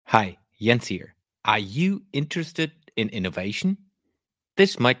Hi, Jens here. Are you interested in innovation?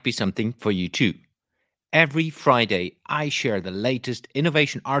 This might be something for you too. Every Friday, I share the latest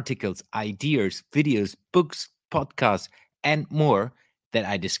innovation articles, ideas, videos, books, podcasts, and more that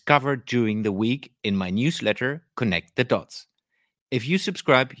I discovered during the week in my newsletter, Connect the Dots. If you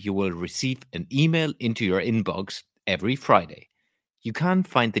subscribe, you will receive an email into your inbox every Friday. You can't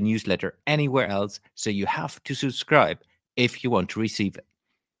find the newsletter anywhere else, so you have to subscribe if you want to receive it.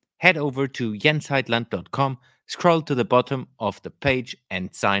 Head over to jensheitland.com, scroll to the bottom of the page,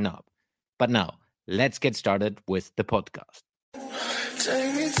 and sign up. But now, let's get started with the podcast.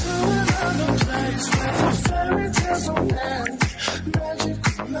 Take me to another place where the fairy tales don't end.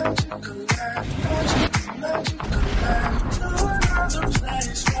 Magical land. To another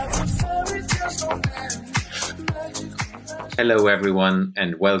place where the fairy tales don't end. Hello, everyone,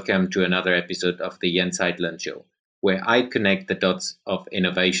 and welcome to another episode of the Jens Heitland Show, where I connect the dots of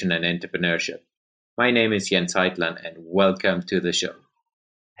innovation and entrepreneurship. My name is Jens Heitland, and welcome to the show.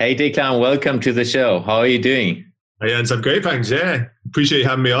 Hey, Declan, welcome to the show. How are you doing? Hey, Jens, I'm great, thanks. Yeah, appreciate you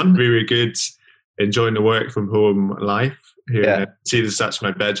having me on. Really good. Enjoying the work from home life here. Yeah. See the stats in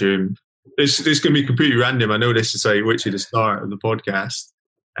my bedroom. This is going to be completely random. I know this is like literally the start of the podcast,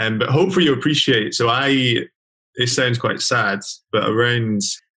 but hopefully you appreciate. So it sounds quite sad, but around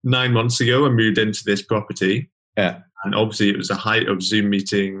 9 months ago, I moved into this property. Yeah. And obviously it was the height of Zoom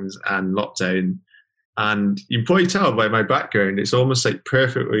meetings and lockdown. And you can probably tell by my background, it's almost like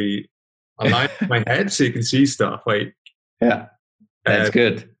perfectly aligned with my head so you can see stuff. Like, yeah, that's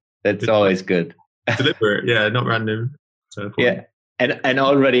good. That's always good. Deliberate, yeah, not random. So yeah. And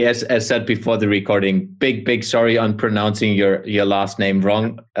already, as said before the recording, big sorry on pronouncing your last name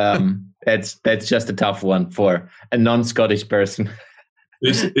wrong. That's just a tough one for a non-Scottish person.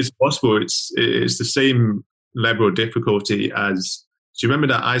 It's possible. It's the same level of difficulty as. Do you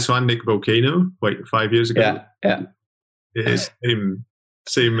remember that Icelandic volcano like 5 years ago? Yeah. It is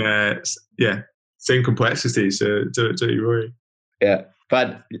same complexity. So don't you worry. Yeah,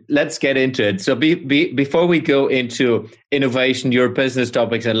 but let's get into it. So before we go into innovation, your business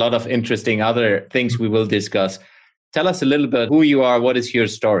topics, and a lot of interesting other things we will discuss, tell us a little bit who you are. What is your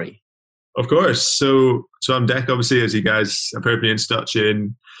story? Of course. So I'm Dec, obviously, as you guys have heard me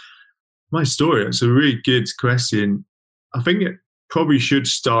introduction. My story, it's a really good question. I think it probably should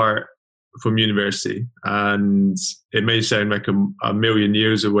start from university. And it may sound like a million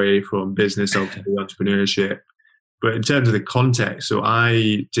years away from business, ultimately entrepreneurship. But in terms of the context, so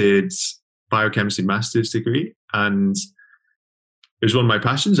I did biochemistry master's degree, and it was one of my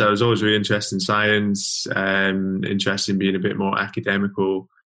passions. I was always really interested in science, interested in being a bit more academical.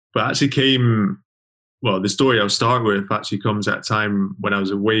 But actually the story I'll start with actually comes at a time when I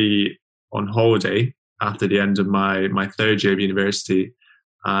was away on holiday after the end of my third year of university,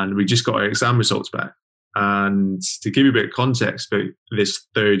 and we just got our exam results back. And to give you a bit of context about this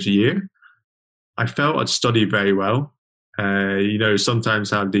third year, I felt I'd studied very well.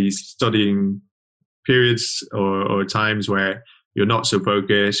 Sometimes have these studying periods or times where you're not so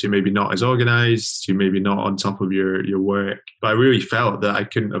focused, you're maybe not as organized, you're maybe not on top of your work. But I really felt that I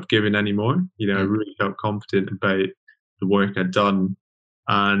couldn't have given any more. I really felt confident about the work I'd done.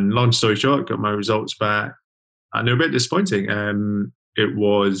 And long story short, got my results back, and they were a bit disappointing. It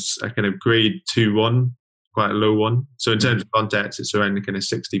was a kind of grade 2-1, quite a low one. So in terms of context, it's around the kind of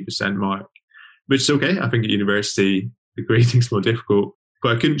 60% mark, which is okay. I think at university, the grading's more difficult.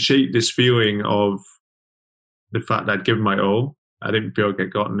 But I couldn't shake this feeling of the fact that I'd given my all. I didn't feel like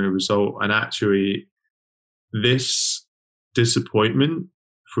I'd gotten a result. And actually, this disappointment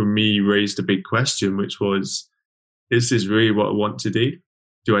for me raised a big question, which was, is this really what I want to do?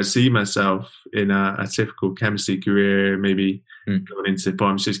 Do I see myself in a typical chemistry career, maybe going into the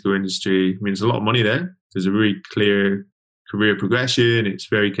pharmaceutical industry? I mean, there's a lot of money there. There's a really clear career progression. It's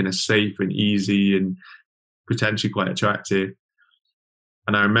very kind of safe and easy and potentially quite attractive.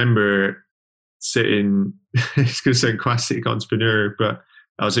 And I remember sitting, it's going to sound classic entrepreneur, but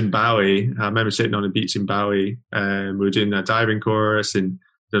I was in Bali. I remember sitting on a beach in Bali, and we were doing a diving course, and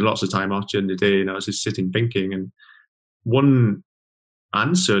there's lots of time off during the day, and I was just sitting thinking. And one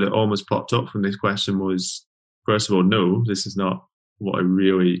answer that almost popped up from this question was, first of all, no, this is not what I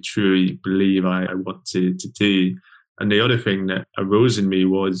really truly believe I want to do. And the other thing that arose in me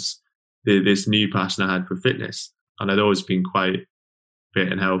was this new passion I had for fitness. And I'd always been quite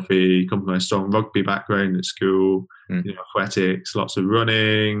fit and healthy, come from a strong rugby background at school, athletics, lots of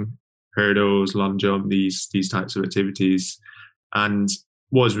running, hurdles, long jump, these types of activities. And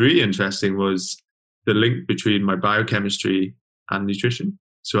what was really interesting was the link between my biochemistry and nutrition.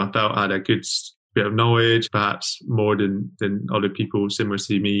 So I felt I had a good bit of knowledge, perhaps more than other people similar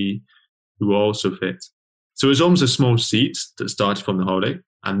to me who were also fit. So it was almost a small seed that started from the holiday.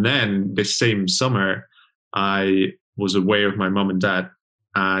 And then this same summer, I was away with my mum and dad.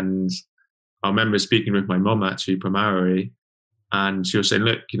 And I remember speaking with my mum actually primarily. And she was saying,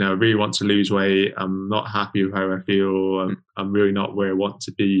 look, I really want to lose weight. I'm not happy with how I feel. I'm really not where I want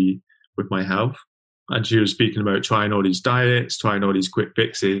to be with my health. And she was speaking about trying all these diets, trying all these quick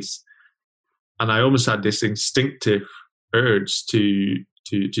fixes. And I almost had this instinctive urge to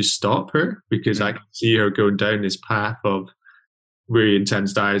stop her, because I could see her going down this path of really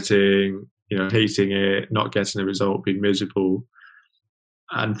intense dieting, hating it, not getting the result, being miserable.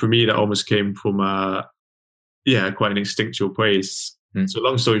 And for me, that almost came from quite an instinctual place. So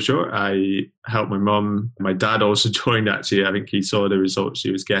long story short, I helped my mum. My dad also joined, actually. I think he saw the results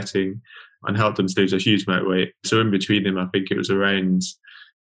she was getting and helped them to lose a huge amount of weight. So in between them, I think it was around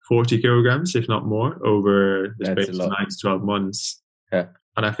 40 kilograms, if not more, over the space of 9 to 12 months. Yeah.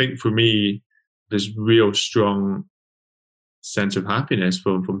 And I think for me, there's real strong sense of happiness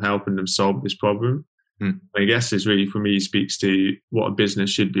from helping them solve this problem. I guess this really, for me, speaks to what a business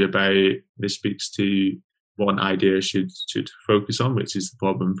should be about. This speaks to what an idea should focus on, which is the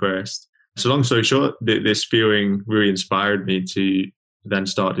problem first. So long story short, this feeling really inspired me to then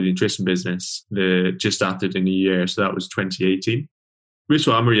start the nutrition business just after the new year. So that was 2018. Which is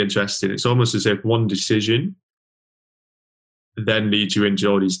what I'm really interested in. It's almost as if one decision then leads you into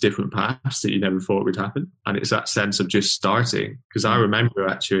all these different paths that you never thought would happen. And it's that sense of just starting. Because I remember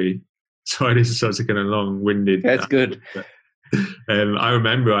actually, sorry, this is such a kind of long-winded. That's good. I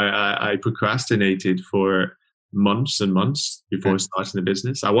remember I procrastinated for months and months before starting the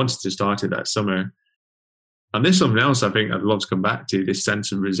business. I wanted to start it that summer. And there's something else I think I'd love to come back to, this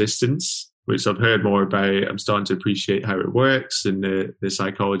sense of resistance, which I've heard more about. I'm starting to appreciate how it works and the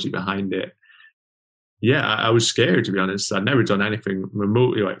psychology behind it. Yeah, I was scared, to be honest. I'd never done anything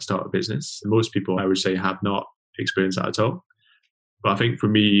remotely like start a business. Most people, I would say, have not experienced that at all. But I think for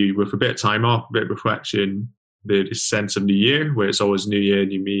me, with a bit of time off, a bit of reflection, this sense of new year, where it's always new year,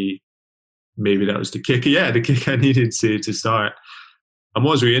 new me, maybe that was the kick. Yeah, the kick I needed to start. And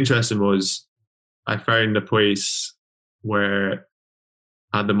what was really interesting was I found a place where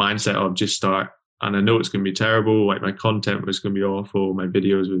I had the mindset of just start. And I know it's going to be terrible. Like my content was going to be awful. My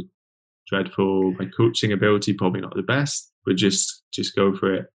videos were dreadful. My coaching ability, probably not the best, but just go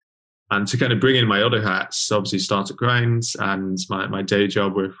for it. And to kind of bring in my other hats, obviously Startup Grinds and my day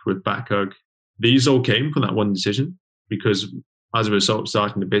job with Backhug, these all came from that one decision, because as a result of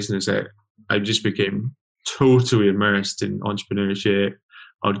starting the business, I just became totally immersed in entrepreneurship.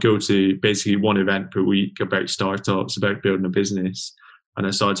 I'd go to basically one event per week about startups, about building a business. And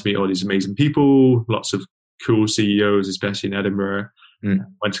I started to meet all these amazing people, lots of cool CEOs, especially in Edinburgh.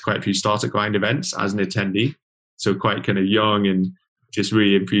 Went to quite a few Startup Grind events as an attendee. So quite kind of young and just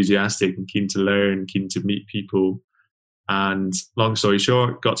really enthusiastic and keen to learn, keen to meet people. And long story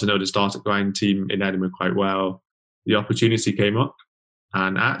short, got to know the Startup Grind team in Edinburgh quite well. The opportunity came up.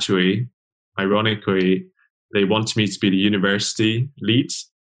 And actually, ironically, they wanted me to be the university lead,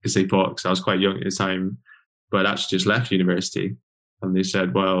 because they thought, because I was quite young at the time, but I actually just left university. And they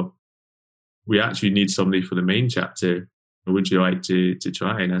said, well, we actually need somebody for the main chapter. Would you like to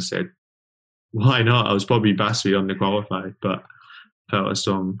try? And I said, why not? I was probably vastly underqualified, but felt a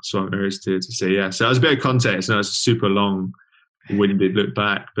strong urge to say yes. So that was a bit of context. Now it's a super long-winded look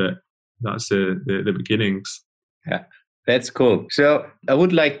back, but that's the beginnings. Yeah, that's cool. So I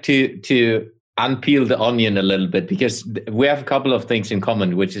would like to unpeel the onion a little bit, because we have a couple of things in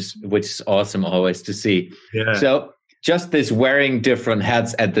common, which is awesome always to see. Yeah. So just this wearing different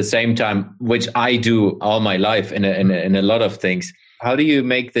hats at the same time, which I do all my life in a lot of things. How do you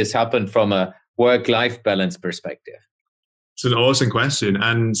make this happen from a work-life balance perspective? It's an awesome question.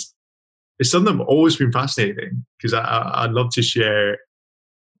 And it's something I've always been fascinating, because I'd love to share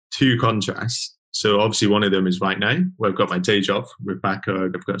two contrasts. So obviously one of them is right now, where I've got my day job with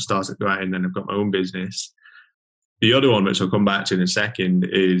Backhug, I've got a Startup Grind, and I've got my own business. The other one, which I'll come back to in a second,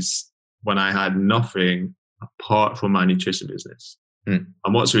 is when I had nothing apart from my nutrition business. And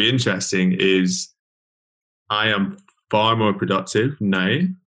what's really interesting is I am far more productive now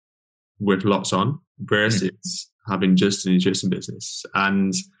with lots on versus having just a nutrition business.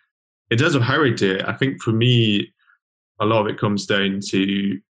 And in terms of how I do it, I think for me, a lot of it comes down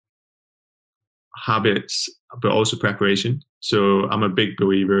to habits, but also preparation. So I'm a big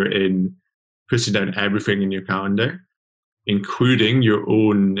believer in putting down everything in your calendar, including your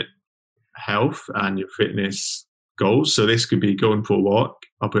own health and your fitness goals. So this could be going for a walk.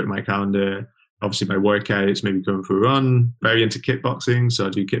 I'll put it in my calendar. Obviously my workouts, maybe going for a run. Very into kickboxing. So I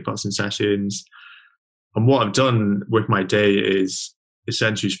do kickboxing sessions. And what I've done with my day is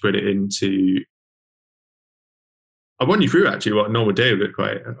essentially split it into. I'll run you through actually what a normal day would look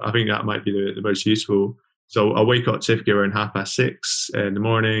like. I think that might be the most useful. So I wake up typically around 6:30 in the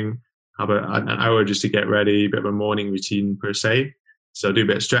morning, have an hour just to get ready, a bit of a morning routine per se. So I do a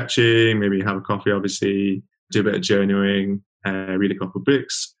bit of stretching, maybe have a coffee, obviously, do a bit of journaling, read a couple of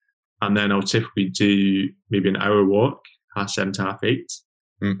books. And then I'll typically do maybe an hour walk, 7:30 to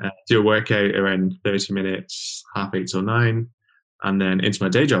 8:30. Do a workout around 30 minutes, 8:30 till 9, and then into my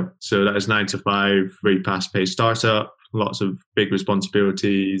day job. So that is 9 to 5, very fast-paced startup, lots of big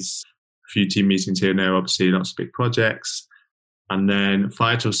responsibilities, a few team meetings here and there, obviously, lots of big projects. And then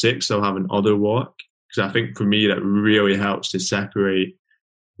 5 till 6, I'll have an other walk, because I think for me that really helps to separate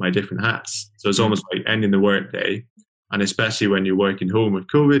my different hats. So it's almost like ending the workday. And especially when you're working home with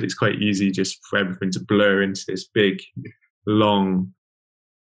COVID, it's quite easy just for everything to blur into this big, long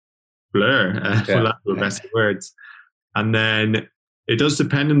blur, for lack of better words. And then it does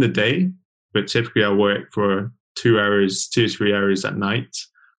depend on the day, but typically I work for 2 to 3 hours at night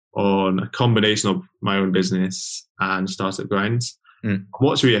on a combination of my own business and startup grinds.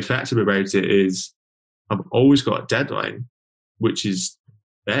 What's really effective about it is I've always got a deadline, which is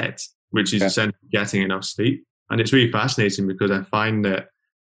bed, which is essentially getting enough sleep. And it's really fascinating because I find that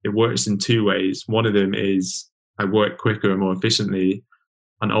it works in 2 ways. One of them is I work quicker and more efficiently.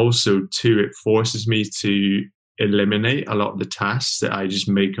 And also, 2, it forces me to eliminate a lot of the tasks that I just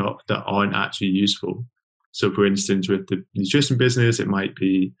make up that aren't actually useful. So for instance, with the nutrition business, it might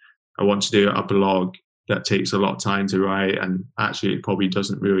be I want to do a blog that takes a lot of time to write, and actually it probably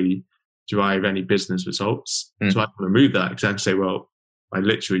doesn't really drive any business results. So I can remove that because I can say, well, I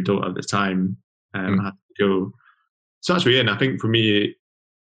literally don't have the time. I have to go. So that's really it. And I think for me,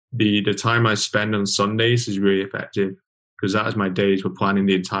 the time I spend on Sundays is really effective, because that is my days for planning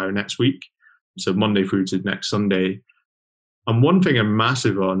the entire next week. So Monday through to next Sunday. And one thing I'm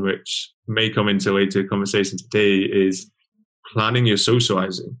massive on, which may come into later conversation today, is planning your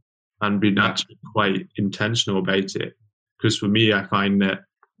socializing and being actually quite intentional about it. Because for me, I find that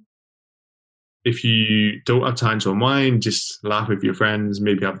if you don't have time to unwind, just laugh with your friends,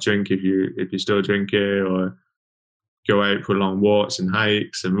 maybe have a drink if you're still a drinker, or go out for long walks and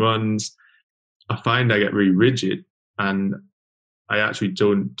hikes and runs, I find I get really rigid and I actually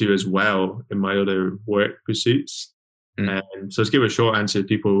don't do as well in my other work pursuits. So to give a short answer to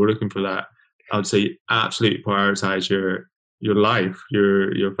people who are looking for that, I would say absolutely prioritize your life,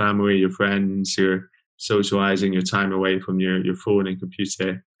 your family, your friends, your socializing, your time away from your phone and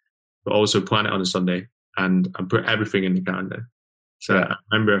computer, but also plan it on a Sunday and put everything in the calendar. So I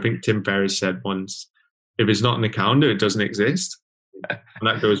remember, I think Tim Ferriss said once, if it's not in the calendar, it doesn't exist. And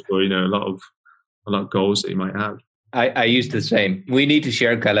that goes for, a lot of goals that you might have. I use the same. We need to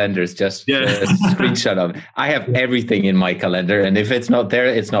share calendars, just a screenshot of it. I have everything in my calendar, and if it's not there,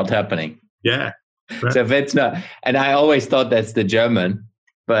 it's not happening. Yeah. Right. So if it's not, and I always thought that's the German,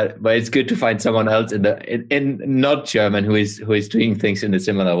 but it's good to find someone else in not German who is doing things in a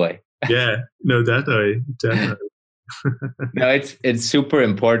similar way. Yeah, no, definitely. No, it's super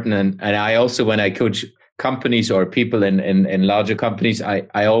important, and I also, when I coach companies or people in larger companies,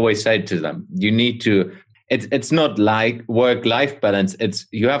 I always say to them, you need to. It's not like work-life balance. It's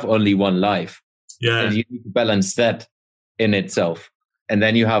you have only one life. Yeah. And you need to balance that in itself. And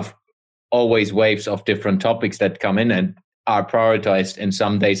then you have always waves of different topics that come in and are prioritized. And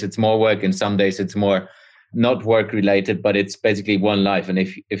some days it's more work, and some days it's more not work-related, but it's basically one life. And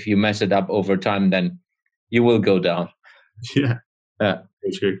if you mess it up over time, then you will go down. Yeah.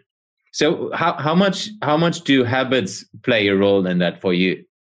 That's true. So how much do habits play a role in that for you?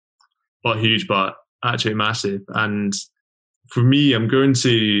 Well, huge, but actually massive. And for me, I'm going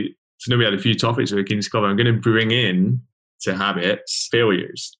to, so now we had a few topics we can discover. I'm going to bring in to habits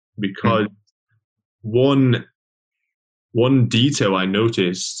failures, because one detail I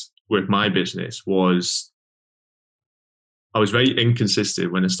noticed with my business was I was very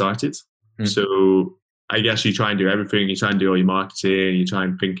inconsistent when I started. So I guess you try and do everything. You try and do all your marketing. You try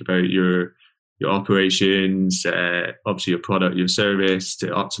and think about your operations, obviously your product, your service, to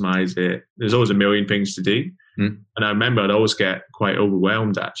optimize it. There's always a million things to do. And I remember I'd always get quite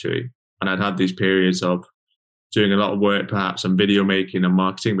overwhelmed, actually. And I'd had these periods of doing a lot of work, perhaps on video making and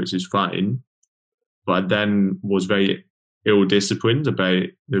marketing, which is fine. But I then was very ill-disciplined about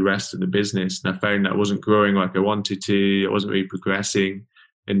the rest of the business. And I found that I wasn't growing like I wanted to. I wasn't really progressing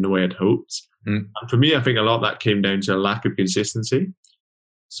in the way I'd hoped. And for me, I think a lot of that came down to a lack of consistency.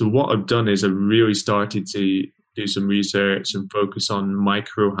 So what I've done is I've really started to do some research and focus on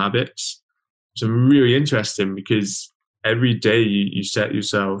micro habits. So really interesting, because every day you set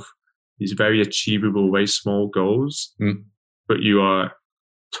yourself, these very achievable, very small goals, Mm. but you are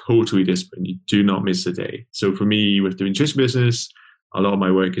totally disciplined. You do not miss a day. So for me, with the nutrition business, a lot of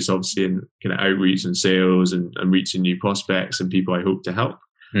my work is obviously in kind of outreach and sales and reaching new prospects and people I hope to help.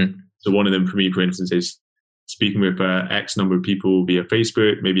 Mm. So one of them for me, for instance, is speaking with X number of people via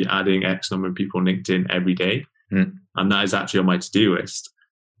Facebook, maybe adding X number of people on LinkedIn every day. Mm. And that is actually on my to-do list.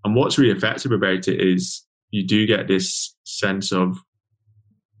 And what's really effective about it is you do get this sense of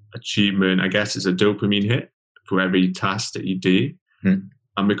achievement. I guess it's a dopamine hit for every task that you do. Mm.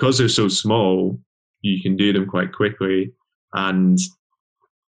 And because they're so small, you can do them quite quickly. And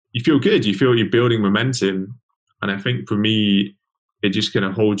you feel good. You feel you're building momentum. And I think for me, it just kind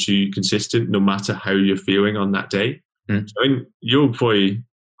of holds you consistent no matter how you're feeling on that day. Mm. So I think you'll probably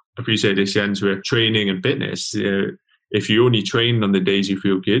appreciate this, Jens, with training and fitness. If you only train on the days you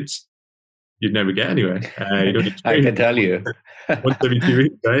feel good, you'd never get anywhere. You don't need to I train can tell you. once every 2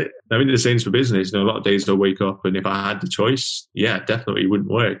 weeks, right? I think the same's for business. A lot of days I'll wake up and if I had the choice, definitely wouldn't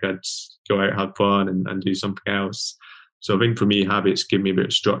work. I'd go out, have fun and do something else. So I think for me, habits give me a bit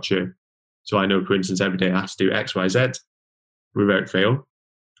of structure. So I know, for instance, every day I have to do X, Y, Z without fail.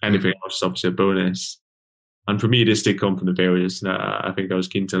 Anything else is obviously a bonus. And for me, this did come from the failures. I think I was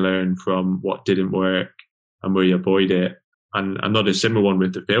keen to learn from what didn't work and where you avoid it. And another similar one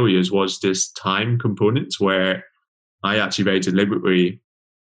with the failures was this time component where I actually very deliberately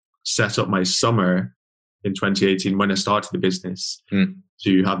set up my summer in 2018 when I started the business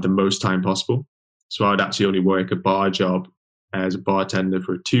to have the most time possible. So I would actually only work a bar job as a bartender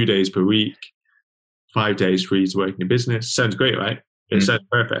for 2 days per week, 5 days free to work in a business. Sounds great, right? It sounds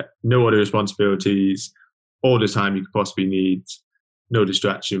perfect. No other responsibilities, all the time you could possibly need, no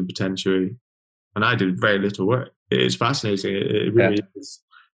distraction potentially. And I did very little work. It is fascinating. It really is.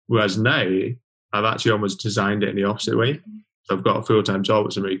 Whereas now, I've actually almost designed it in the opposite way. So I've got a full-time job,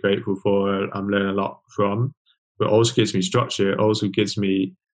 which I'm really grateful for. I'm learning a lot from, but it also gives me structure. It also gives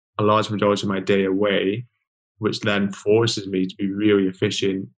me a large majority of my day away, which then forces me to be really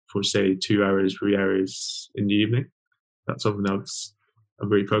efficient for, say, 2 hours, 3 hours in the evening. That's something else I'm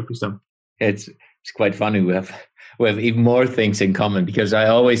very focused on. It's quite funny. We have even more things in common because I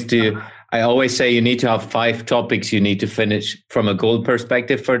always say you need to have 5 topics you need to finish from a goal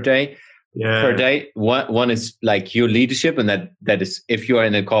perspective per day. Per day. One is like your leadership, and that is if you are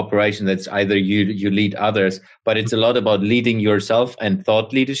in a corporation, that's either you lead others, but it's a lot about leading yourself and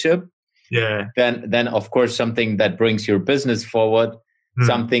thought leadership. Yeah. Then of course something that brings your business forward,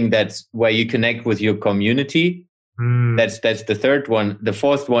 something that's where you connect with your community. That's the third one. The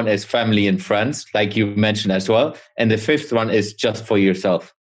fourth one is family and friends, like you mentioned as well. And the fifth one is just for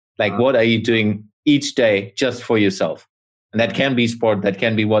yourself. Like what are you doing each day just for yourself? And that can be sport, that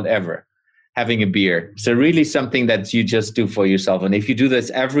can be whatever. Having a beer. So really something that you just do for yourself. And if you do this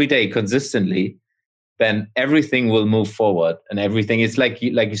every day consistently, then everything will move forward. And everything is like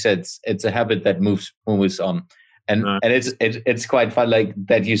you said, it's a habit that moves on. And it's quite fun, like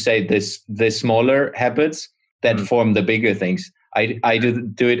that you say the smaller habits that form the bigger things. I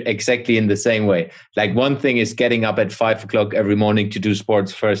do it exactly in the same way. Like one thing is getting up at 5 o'clock every morning to do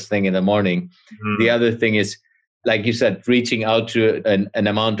sports first thing in the morning. The other thing is, like you said, reaching out to an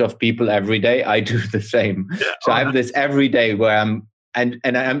amount of people every day. I do the same. So I have this every day where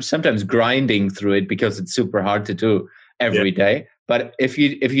I'm sometimes grinding through it because it's super hard to do every day. But if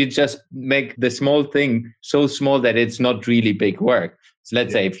you just make the small thing so small that it's not really big work. So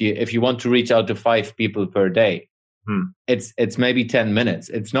let's say if you want to reach out to 5 people per day, it's maybe 10 minutes.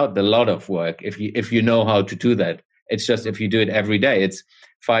 It's not a lot of work if you know how to do that. It's just if you do it every day, it's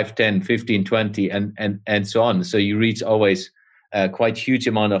 5, 10, 15, 20, and so on. So you reach always quite huge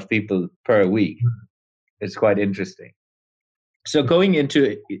amount of people per week. It's quite interesting. So going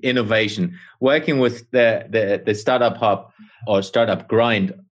into innovation, working with the Startup Hub or Startup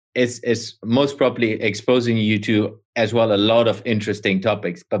Grind is most probably exposing you to as well a lot of interesting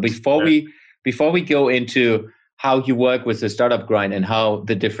topics. But before we go into how you work with the Startup Grind and how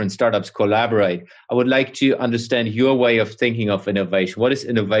the different startups collaborate, I would like to understand your way of thinking of innovation. What is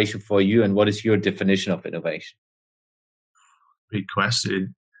innovation for you, and what is your definition of innovation? Big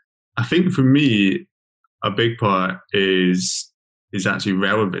question. I think for me, a big part is actually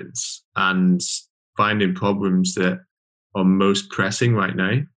relevance and finding problems that are most pressing right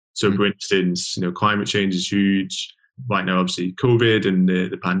now. So, for instance, climate change is huge right now. Obviously, COVID and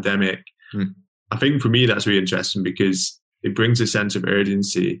the pandemic. I think for me that's really interesting because it brings a sense of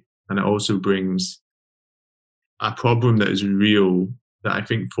urgency, and it also brings a problem that is real that I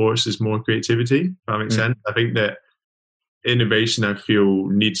think forces more creativity. If that makes sense. I think that innovation, I feel,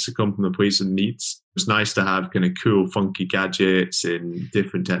 needs to come from a place of needs. It's nice to have kind of cool, funky gadgets and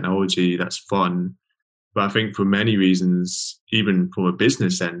different technology. That's fun. But I think for many reasons, even from a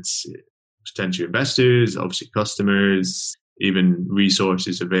business sense, potential investors, obviously customers, even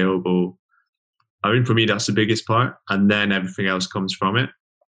resources available. I think for me, that's the biggest part. And then everything else comes from it.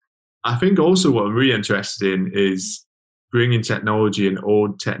 I think also what I'm really interested in is bringing technology and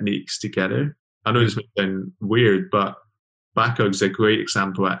old techniques together. I know this might sound weird, but Backhug's a great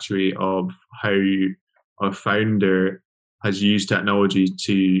example actually of how our founder has used technology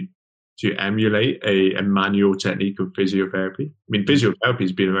to emulate a manual technique of physiotherapy. I mean, physiotherapy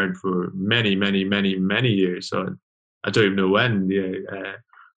has been around for many, many, many, many years. So I don't even know when,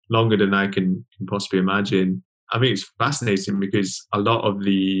 longer than I can possibly imagine. I think it's fascinating because a lot of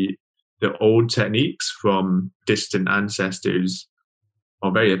the old techniques from distant ancestors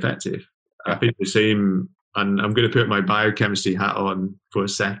are very effective. I think the same, and I'm going to put my biochemistry hat on for a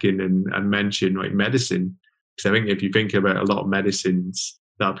second and mention like medicine. Because I think if you think about a lot of medicines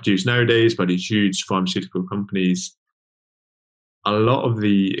that are produced nowadays by these huge pharmaceutical companies, a lot of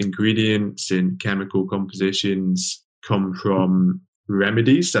the ingredients and chemical compositions come from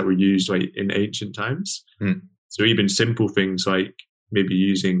remedies that were used like in ancient times. So even simple things like maybe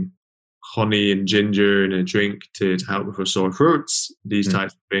using honey and ginger in a drink to help with sore throats, these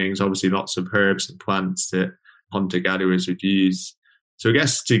types of things, obviously lots of herbs and plants that hunter-gatherers would use. So I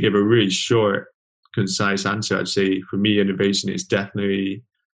guess to give a really short, concise answer, I'd say for me, innovation is definitely,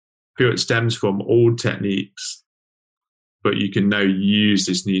 I feel it stems from old techniques, but you can now use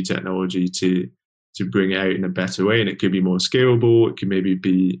this new technology to bring it out in a better way. And it could be more scalable. It could maybe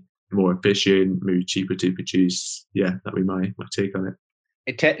be more efficient, maybe cheaper to produce. Yeah, that'd be my take on it.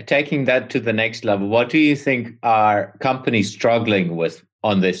 Taking that to the next level, what do you think are companies struggling with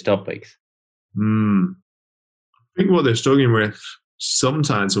on these topics? I think what they're struggling with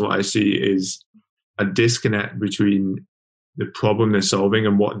sometimes, what I see is a disconnect between the problem they're solving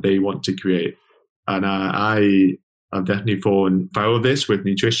and what they want to create. And I've definitely fallen foul of this with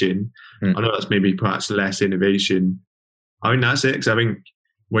nutrition. I know that's maybe perhaps less innovation. I think that's it, because I think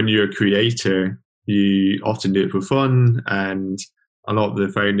when you're a creator, you often do it for fun, and a lot of the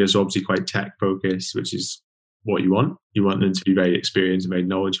founders are obviously quite tech focused, which is what you want. You want them to be very experienced and very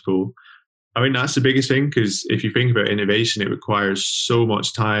knowledgeable. I think that's the biggest thing, because if you think about innovation, it requires so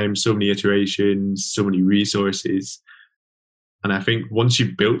much time, so many iterations, so many resources. And I think once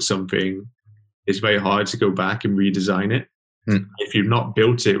you've built something, it's very hard to go back and redesign it. If you've not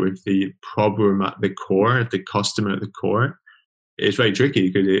built it with the problem at the core, the customer at the core, it's very tricky,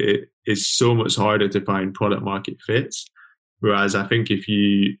 because it is so much harder to find product market fits. Whereas I think if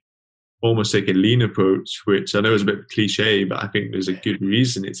you almost take a lean approach, which I know is a bit cliche, but I think there's a good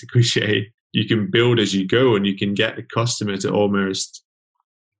reason it's a cliche, you can build as you go, and you can get the customer to almost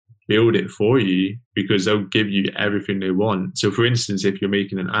build it for you, because they'll give you everything they want. So for instance, if you're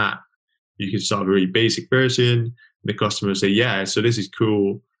making an app, you can start a really basic version. The customer will say, yeah, so this is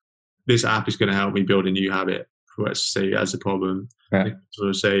cool. This app is going to help me build a new habit, let's say, as a problem. Yeah. The customer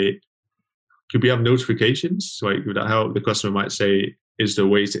will say, could we have notifications? Like, would that help? The customer might say, is there a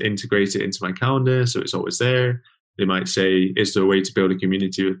way to integrate it into my calendar so it's always there? They might say, is there a way to build a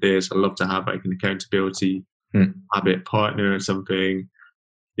community with this? I'd love to have like an accountability habit partner or something.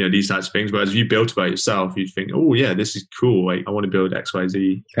 You know, these types of things. Whereas if you built it by yourself, you'd think, oh yeah, this is cool. Like, I want to build X, Y,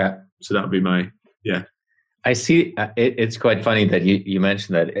 Z. Yeah. So that would be my, yeah. I see. It's quite funny that you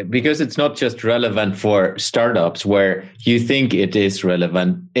mentioned that, because it's not just relevant for startups where you think it is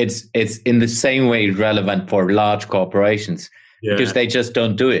relevant. It's in the same way relevant for large corporations, because they just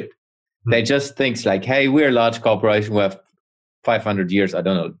don't do it. They just think like, hey, we're a large corporation. We have 500 years, I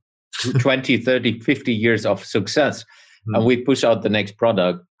don't know, 20, 30, 50 years of success. And we push out the next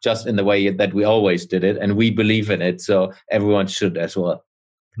product just in the way that we always did it. And we believe in it. So everyone should as well.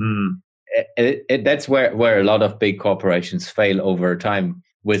 That's where a lot of big corporations fail over time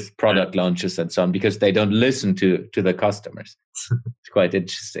with product launches and so on, because they don't listen to the customers. It's quite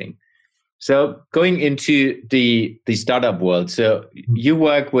interesting. So going into the startup world, so you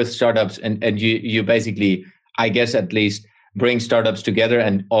work with startups and you basically, I guess at least, bring startups together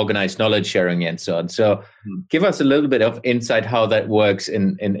and organize knowledge sharing and so on. So give us a little bit of insight how that works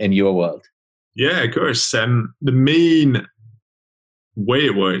in your world. Yeah, of course. The main way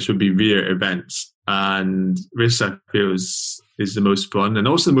it works would be via events, and this I feel is the most fun and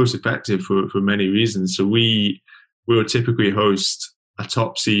also the most effective for many reasons. So we will typically host a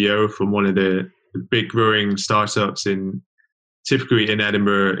top CEO from one of the big growing startups typically in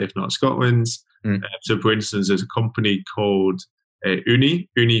Edinburgh, if not Scotland. So for instance, there's a company called Uni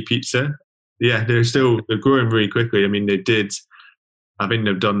Pizza. Yeah, they're growing really quickly. I mean, I think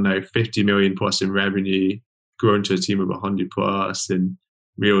they've done now 50 million plus in revenue, grown to a team of 100 plus, and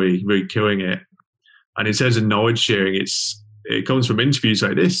really, really killing it. And in terms of knowledge sharing, it comes from interviews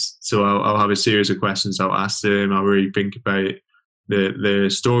like this. So I'll have a series of questions I'll ask them. I'll really think about the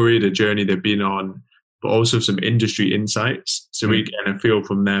story, the journey they've been on, but also some industry insights. So we get a feel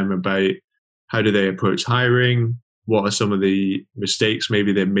from them about how do they approach hiring, what are some of the mistakes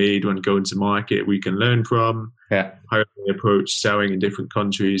maybe they've made when going to market we can learn from, Yeah. how they approach selling in different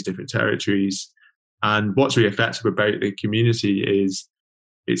countries, different territories. And what's really effective about the community is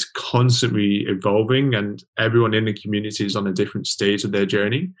it's constantly evolving, and everyone in the community is on a different stage of their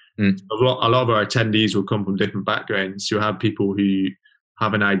journey. A lot of our attendees will come from different backgrounds. You'll have people who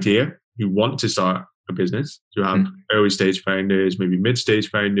have an idea, who want to start a business. You have early stage founders, maybe mid stage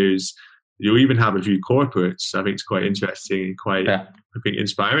founders. You'll even have a few corporates. I think it's quite interesting and quite, I think,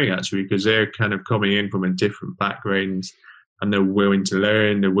 inspiring actually, because they're kind of coming in from a different background and they're willing to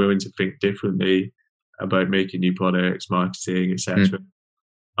learn, they're willing to think differently about making new products, marketing, etc.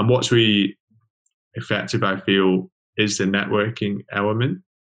 And what's really effective, I feel, is the networking element.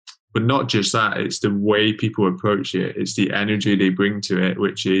 But not just that, it's the way people approach it. It's the energy they bring to it,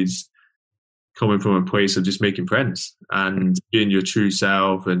 which is coming from a place of just making friends and being your true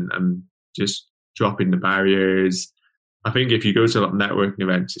self and just dropping the barriers. I think if you go to a lot of networking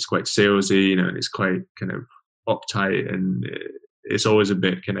events, it's quite salesy, and it's quite kind of uptight, and it's always a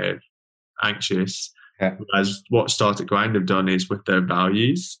bit kind of anxious. Yeah. Whereas what Start at Grind have done is with their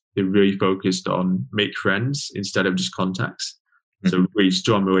values, they're really focused on make friends instead of just contacts. So really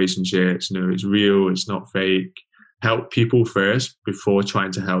strong relationships, it's real, it's not fake. Help people first before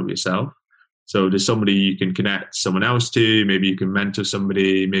trying to help yourself. So there's somebody you can connect someone else to, maybe you can mentor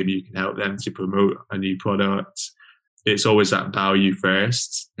somebody, maybe you can help them to promote a new product. It's always that value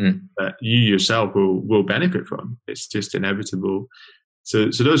first that you yourself will benefit from. It's just inevitable. So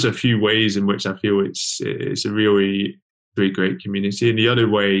those are a few ways in which I feel it's a really, really great community. And the other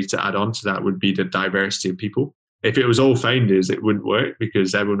way to add on to that would be the diversity of people. If it was all founders, it wouldn't work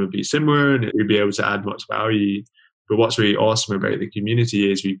because everyone would be similar and we'd be able to add much value. But what's really awesome about the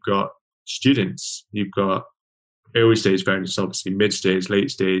community is we've got students, you've got early stage founders, obviously mid stage, late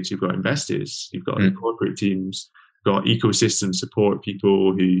stage, you've got investors, you've got corporate teams, you've got ecosystem support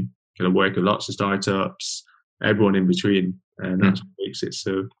people who kind of work with lots of startups, everyone in between. And that's what makes it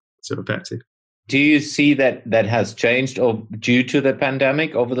so effective. Do you see that has changed due to the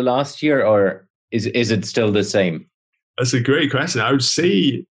pandemic over the last year, or is it still the same? That's a great question. I would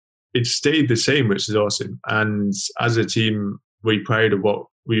say it stayed the same, which is awesome. And as a team, we're proud of what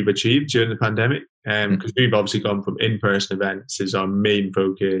we've achieved during the pandemic, because we've obviously gone from in-person events as our main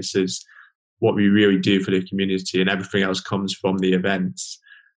focus, is what we really do for the community, and everything else comes from the events.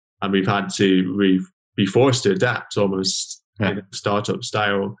 And we've had to really be forced to adapt almost in a startup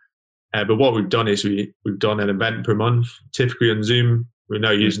style. But what we've done is we've done an event per month, typically on Zoom. We're now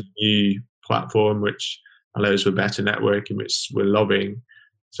using a new platform which allows for better networking, which we're loving.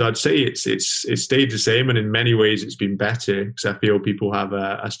 So I'd say it's stayed the same, and in many ways it's been better because I feel people have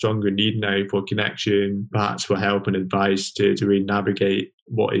a stronger need now for connection, perhaps for help and advice to really navigate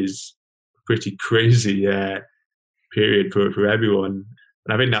what is a pretty crazy period for everyone.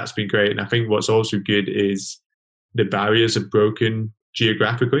 And I think that's been great. And I think what's also good is the barriers have broken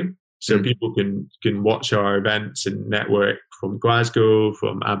geographically. So people can watch our events and network from Glasgow,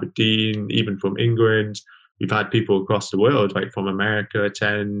 from Aberdeen, even from England. We've had people across the world, like from America,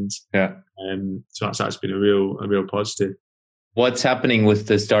 attend. Yeah. So that's been a real positive. What's happening with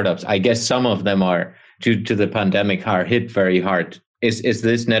the startups? I guess some of them are, due to the pandemic, are hit very hard. Is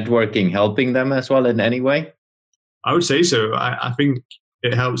this networking helping them as well in any way? I would say so. I think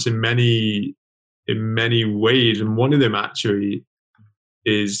it helps in many ways, and one of them actually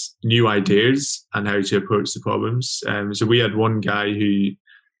is new ideas and how to approach the problems. So we had one guy who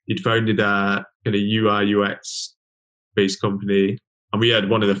he'd founded a kind of UI UX based company, and we had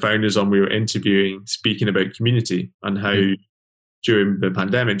one of the founders on we were interviewing speaking about community and how during the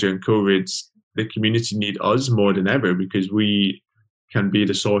pandemic, during COVID, the community need us more than ever because we can be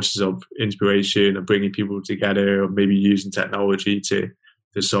the sources of inspiration, of bringing people together, or maybe using technology to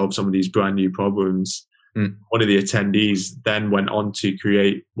solve some of these brand new problems. One of the attendees then went on to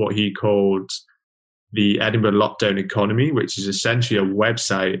create what he called the Edinburgh Lockdown Economy, which is essentially a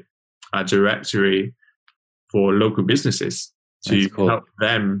website, a directory for local businesses to help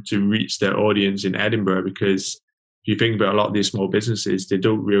them to reach their audience in Edinburgh. Because if you think about a lot of these small businesses, they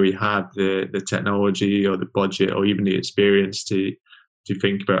don't really have the technology or the budget or even the experience to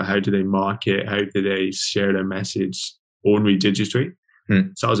think about how do they market, how do they share their message only digitally.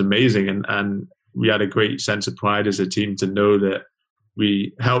 So that was amazing. And we had a great sense of pride as a team to know that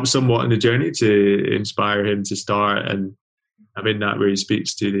we helped somewhat in the journey to inspire him to start. And I think that really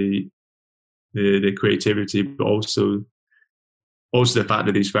speaks to the creativity, but also the fact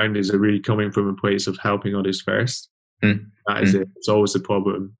that these founders are really coming from a place of helping others first. That is it. It's always the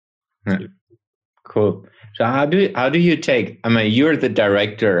problem. Yeah. Cool. So how do you take, I mean, you're the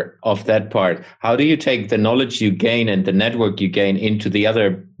director of that part. How do you take the knowledge you gain and the network you gain into the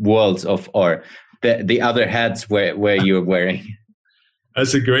other worlds or the other hats where you're wearing?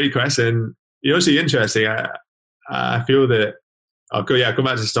 That's a great question. You know, it's interesting. I feel that I'll come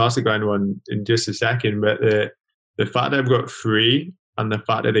back to the starter ground one in just a second, but the fact that I've got three and the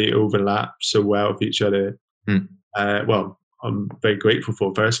fact that they overlap so well with each other, well, I'm very grateful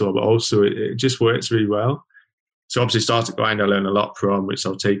for, first of all, but also it just works really well. So obviously starter grind I learn a lot from, which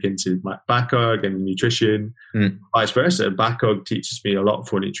I'll take into my backlog and nutrition. Vice versa, backlog teaches me a lot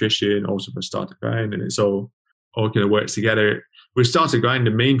for nutrition, also for starter grind, and it's all kind of works together. With starter grind,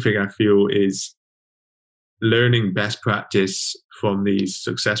 the main thing I feel is learning best practice from these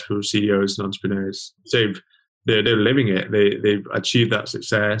successful CEOs and entrepreneurs. So they're living it. They've achieved that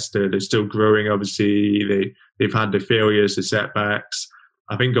success. They're still growing. Obviously, they've had the failures, the setbacks.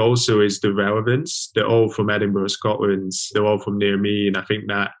 I think also is the relevance. They're all from Edinburgh, Scotland. They're all from near me, and I think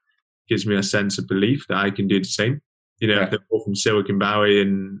that gives me a sense of belief that I can do the same. You know, if they're all from Silicon Valley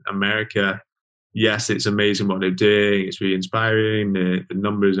in America, yes, it's amazing what they're doing. It's really inspiring. The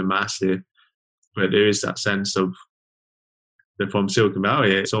numbers are massive, but there is that sense of they're from Silicon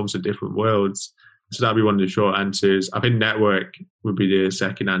Valley. It's almost a different world. So that'd be one of the short answers. I think network would be the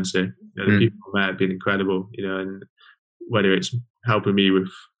second answer. You know, the people I met have been incredible, you know, and whether it's helping me with,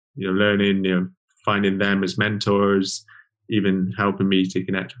 you know, learning, you know, finding them as mentors, even helping me to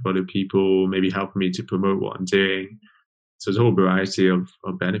connect with other people, maybe helping me to promote what I'm doing. So there's a whole variety of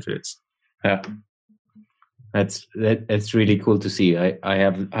benefits. Yeah. That's really cool to see. I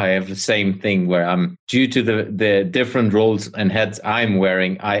have the same thing where I'm, due to the different roles and hats I'm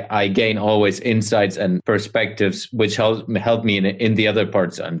wearing, I gain always insights and perspectives which help me in the other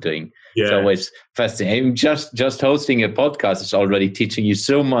parts I'm doing. Yeah. It's always fascinating. Just hosting a podcast is already teaching you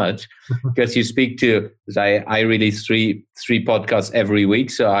so much because you speak to, I release three podcasts every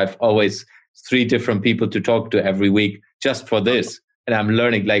week, so I've always 3 different people to talk to every week just for this. And I'm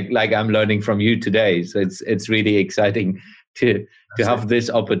learning like I'm learning from you today. So it's really exciting to have these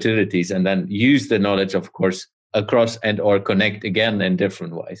opportunities and then use the knowledge, of course, across and or connect again in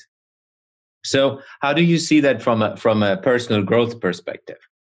different ways. So how do you see that from a personal growth perspective?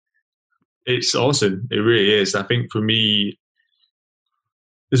 It's awesome. It really is. I think for me,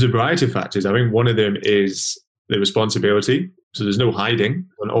 there's a variety of factors. I think one of them is the responsibility. So there's no hiding.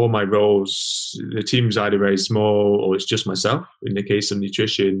 On all my roles, the team's either very small or it's just myself in the case of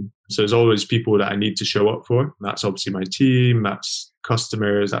nutrition. So there's always people that I need to show up for. That's obviously my team, that's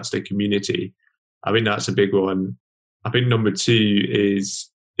customers, that's the community. I think that's a big one. I think number 2 is,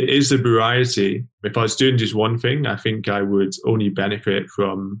 it is the variety. If I was doing just one thing, I think I would only benefit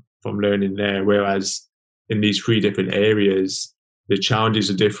from learning there. Whereas in these 3 different areas, the challenges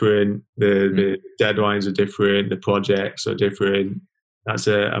are different, the deadlines are different, the projects are different. That's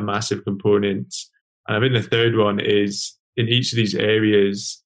a massive component. And I think the third one is, in each of these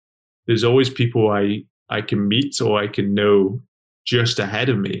areas, there's always people I can meet or I can know just ahead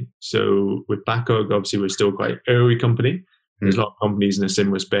of me. So with Backlog, obviously we're still quite an early company. There's a lot of companies in a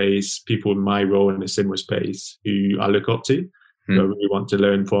similar space, people in my role in a similar space who I look up to, who I really want to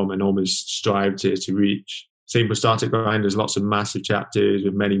learn from and almost strive to reach. Same for Startup Grind, there's lots of massive chapters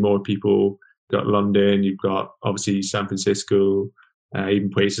with many more people. You've got London, you've got obviously San Francisco, even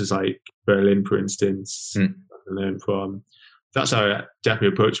places like Berlin, for instance, I can learn from. That's how I definitely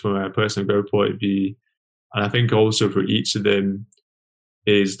approach from a personal growth point of view. And I think also for each of them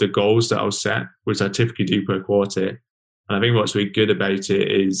is the goals that I'll set, which I typically do per quarter. And I think what's really good about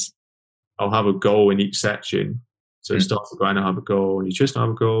it is I'll have a goal in each section. So Startup Grind, I'll have a goal, nutrition, I'll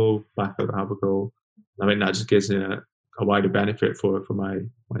have a goal, Backlog, I'll have a goal. I think that just gives me a wider benefit for my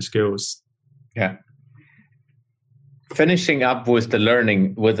skills. Yeah. Finishing up with the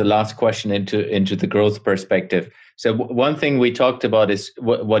learning, with the last question into the growth perspective. So one thing we talked about is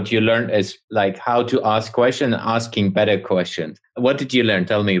what you learned is like how to ask questions, asking better questions. What did you learn?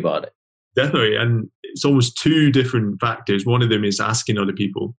 Tell me about it. Definitely. And it's almost 2 different factors. One of them is asking other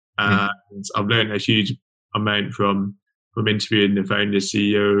people. And I've learned a huge amount from interviewing the founders,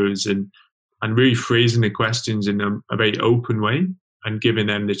 CEOs, and really phrasing the questions in a very open way and giving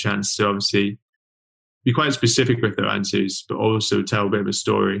them the chance to obviously be quite specific with their answers, but also tell a bit of a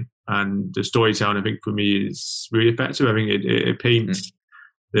story. And the storytelling, I think, for me is really effective. I think it paints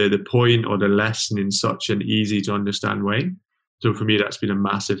the point or the lesson in such an easy to understand way. So for me, that's been a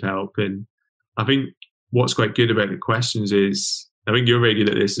massive help. And I think what's quite good about the questions is, I think you're very good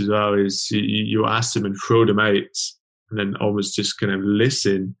at this as well, is you ask them and throw them out and then almost just kind of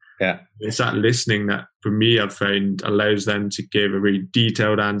listen. Yeah. It's that listening that for me I've found allows them to give a really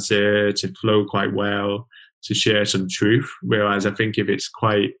detailed answer, to flow quite well, to share some truth. Whereas I think if it's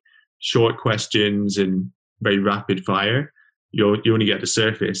quite short questions and very rapid fire, you only get the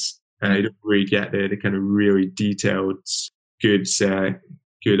surface. You don't really get the kind of really detailed,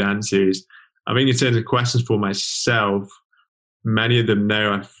 good answers. I think in terms of questions for myself, many of them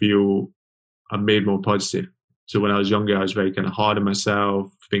now I feel I've made more positive. So when I was younger, I was very kind of hard on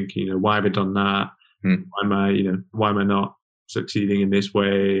myself, thinking, why have I done that? Why am I not succeeding in this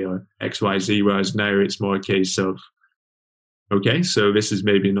way or X, Y, Z? Whereas now it's more a case of, okay, so this is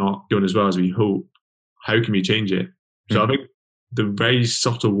maybe not going as well as we hope. How can we change it? So I think the very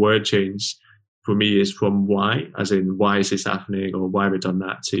subtle word change for me is from why, as in why is this happening or why have I done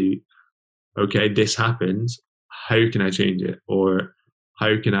that, to, okay, this happened. How can I change it? Or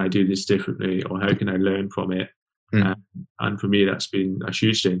how can I do this differently? Or how can I learn from it? And for me, that's been a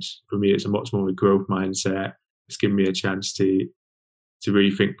huge change. For me, it's a much more of a growth mindset. It's given me a chance to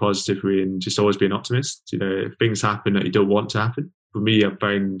really think positively and just always be an optimist. If things happen that you don't want to happen, for me, I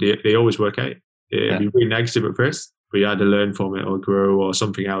find they always work out. It'll be really negative at first, but you either learn from it or grow or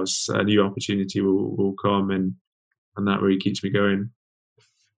something else. A new opportunity will come, and that really keeps me going.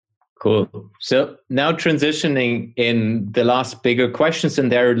 Cool. So now transitioning in the last bigger questions,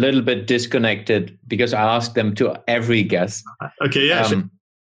 and they're a little bit disconnected because I asked them to every guest. Okay, yeah. Sure.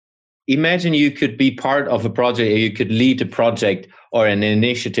 Imagine you could be part of a project, or you could lead a project or an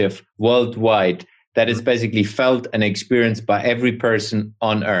initiative worldwide that is basically felt and experienced by every person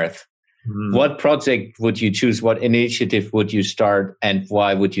on Earth. What project would you choose? What initiative would you start, and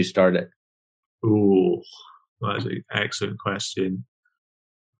why would you start it? Oh, that's an excellent question.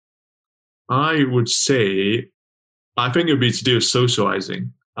 I would say, I think it would be to do with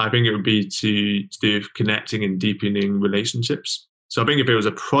socializing. I think it would be to do with connecting and deepening relationships. So I think if it was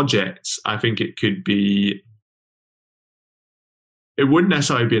a project, I think it could be, it wouldn't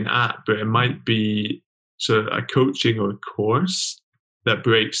necessarily be an app, but it might be sort of a coaching or a course that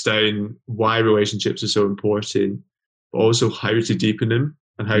breaks down why relationships are so important, but also how to deepen them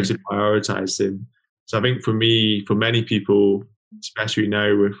and how to prioritize them. So I think for me, for many people, especially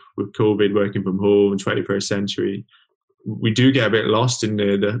now with COVID, working from home, 21st century, we do get a bit lost in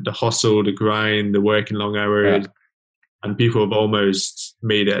the hustle, the grind, the working long hours. Yeah. And people have almost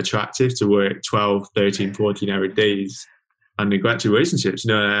made it attractive to work 12, 13, 14-hour days and neglect relationships.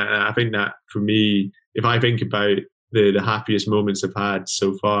 I think that for me, if I think about the happiest moments I've had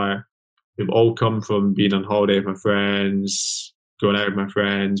so far, they've all come from being on holiday with my friends, going out with my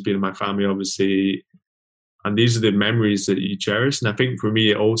friends, being with my family, obviously. And these are the memories that you cherish. And I think for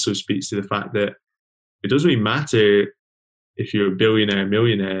me, it also speaks to the fact that it doesn't really matter if you're a billionaire,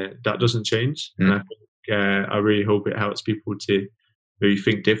 millionaire, that doesn't change. And I think I really hope it helps people to maybe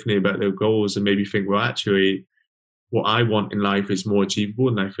think differently about their goals and maybe think, well, actually, what I want in life is more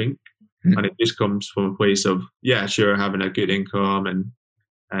achievable than I think. And it just comes from a place of, yeah, sure, having a good income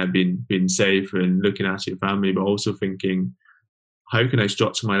and being safe and looking after your family, but also thinking, how can I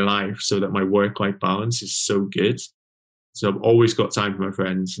structure my life so that my work-life balance is so good? So I've always got time for my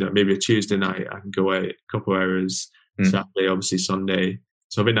friends. Maybe a Tuesday night I can go out a couple of hours, Saturday, obviously Sunday.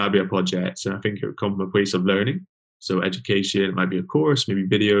 So I think that'd be a project. So I think it would come from a place of learning. So education, it might be a course, maybe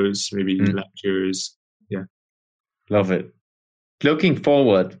videos, maybe lectures. Yeah. Love it. Looking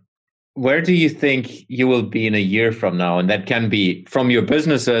forward, where do you think you will be in a year from now? And that can be from your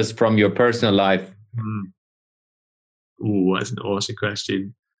businesses, from your personal life. Oh, that's an awesome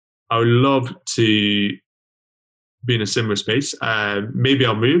question. I would love to be in a similar space. Maybe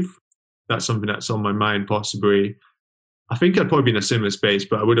I'll move. That's something that's on my mind, possibly. I think I'd probably be in a similar space,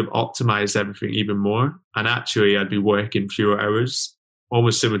 but I would have optimized everything even more. And actually, I'd be working fewer hours,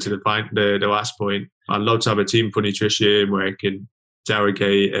 almost similar to the last point. I'd love to have a team for nutrition where I can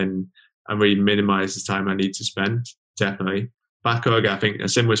delegate and really minimize the time I need to spend, definitely. Backlog, I think, a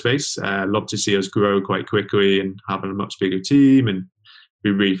similar space. I'd love to see us grow quite quickly and have a much bigger team and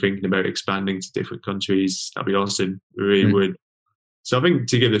be really thinking about expanding to different countries. That'd be awesome. We really would. So I think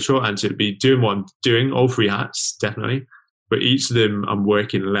to give the short answer, it'd be doing all three hats, definitely. But each of them, I'm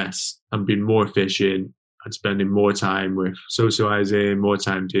working less and being more efficient and spending more time with socializing, more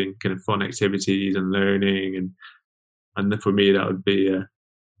time doing kind of fun activities and learning. And for me, that would be,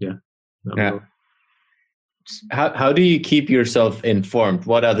 yeah. How do you keep yourself informed?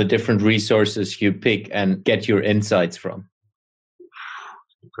 What are the different resources you pick and get your insights from?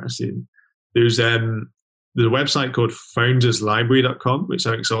 question. There's a website called founderslibrary.com, which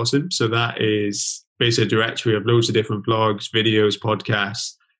I think is awesome. So that is basically a directory of loads of different blogs, videos,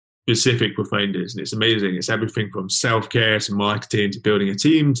 podcasts, specific for founders. And it's amazing. It's everything from self-care to marketing to building a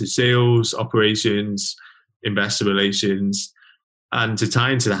team to sales, operations, investor relations. And to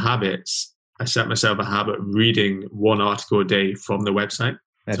tie into the habits, I set myself a habit of reading one article a day from the website.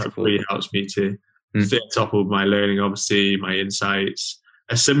 That's so it cool. really helps me to stay on top of my learning, obviously, my insights.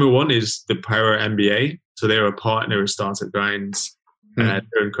 A similar one is the Power MBA. So they're a partner of Startup Grinds. They're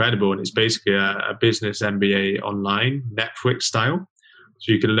incredible. And it's basically a business MBA online, Netflix style.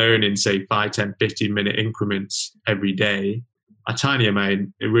 So you can learn in, say, 5, 10, 15-minute increments every day. A tiny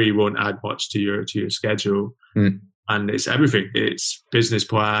amount. It really won't add much to your schedule. And it's everything. It's business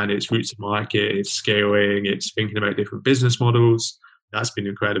plan, it's route to market, it's scaling, it's thinking about different business models. That's been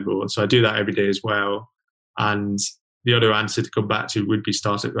incredible. So I do that every day as well. And the other answer to come back to would be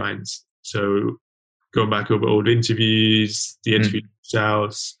Startup Grinds. So going back over old interviews, the interview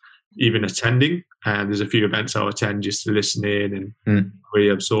themselves, even attending. And there's a few events I'll attend just to listen in and really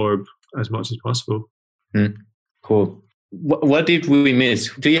absorb as much as possible. Cool. What did we miss?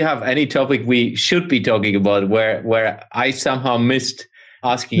 Do you have any topic we should be talking about where I somehow missed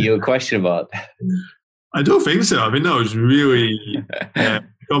asking you a question about? I don't think so. I mean, that was really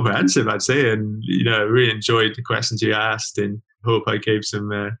comprehensive, I'd say. And, I really enjoyed the questions you asked and hope I gave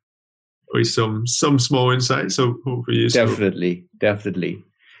some small insights. So hopefully useful. Definitely.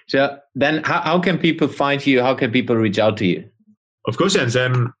 So then how can people find you? How can people reach out to you? Of course, Jens.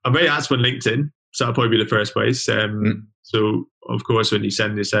 I'm very active on LinkedIn. So that'll probably be the first place. So, of course, when you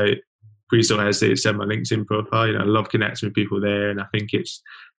send this out, please don't hesitate to send my LinkedIn profile. I love connecting with people there. And I think it's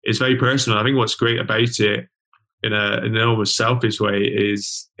very personal. I think what's great about it in an almost selfish way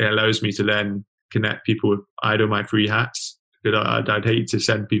is it allows me to then connect people with either my free hats. Because I'd hate to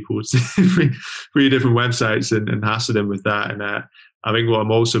send people to three different websites and hassle them with that. And I think what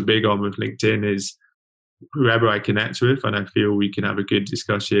I'm also big on with LinkedIn is whoever I connect with and I feel we can have a good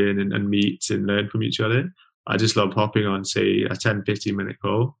discussion and meet and learn from each other. I just love hopping on, say, a 10, 15-minute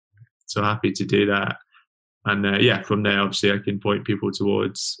call. So happy to do that. And from there, obviously, I can point people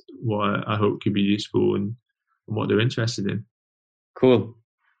towards what I hope could be useful and what they're interested in. Cool.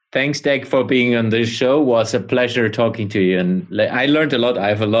 Thanks, Dec, for being on this show. It was a pleasure talking to you. And I learned a lot. I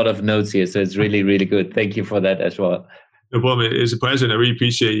have a lot of notes here, so it's really, really good. Thank you for that as well. No problem. It's a pleasure, and I really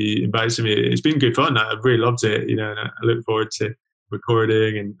appreciate you inviting me. It's been good fun. I've really loved it, and I look forward to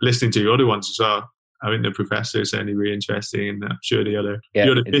recording and listening to your other ones as well. I think the professor is certainly really interesting, and I'm sure the other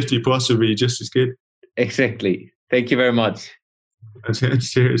 50 plus will be just as good. Exactly. Thank you very much.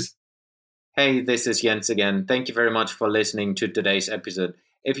 Cheers. Hey, this is Jens again. Thank you very much for listening to today's episode.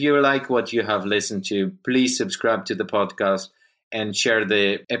 If you like what you have listened to, please subscribe to the podcast and share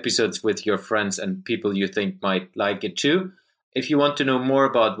the episodes with your friends and people you think might like it too. If you want to know more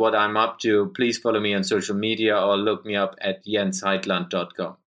about what I'm up to, please follow me on social media or look me up at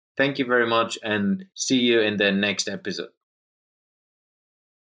jensheitland.com. Thank you very much and see you in the next episode.